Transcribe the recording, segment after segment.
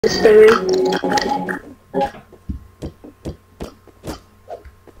Spamming.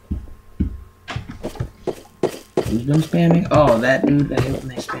 Who's been spamming? Oh, that dude. I hate when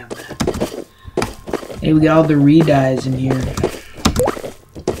they spam that. Hey, we got all the re-dyes in here.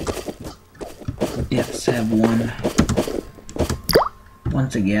 Deaths have won.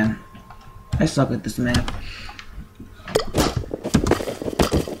 Once again. I suck at this map.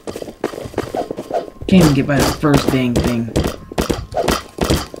 Can't even get by the first dang thing.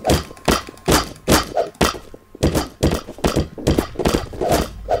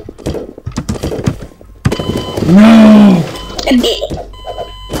 No!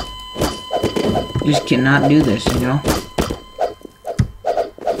 You just cannot do this, you know?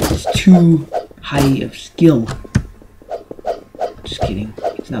 It's too high of skill. Just kidding.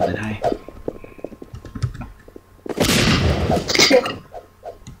 It's not that high.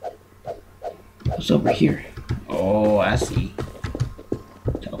 What's over here? Oh, I see.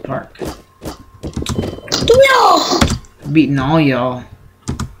 Tell Park. No! Beating all y'all.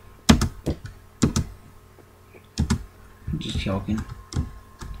 Just joking.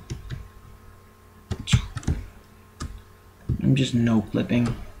 I'm just no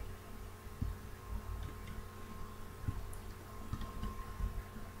clipping.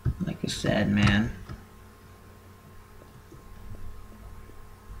 Like a sad man.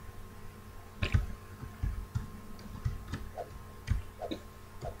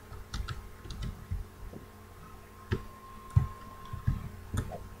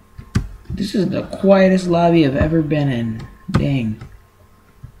 This is the quietest lobby I've ever been in. Dang.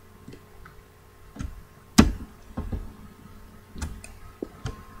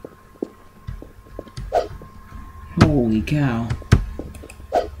 Holy cow.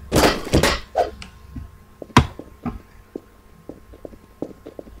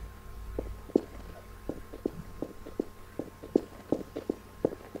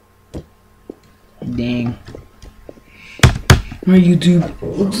 Dang. My YouTube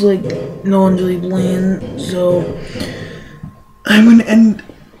looks like no one's really playing, so I'm gonna end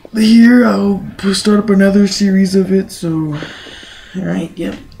here. I'll start up another series of it, so alright,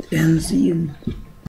 yep, and see you.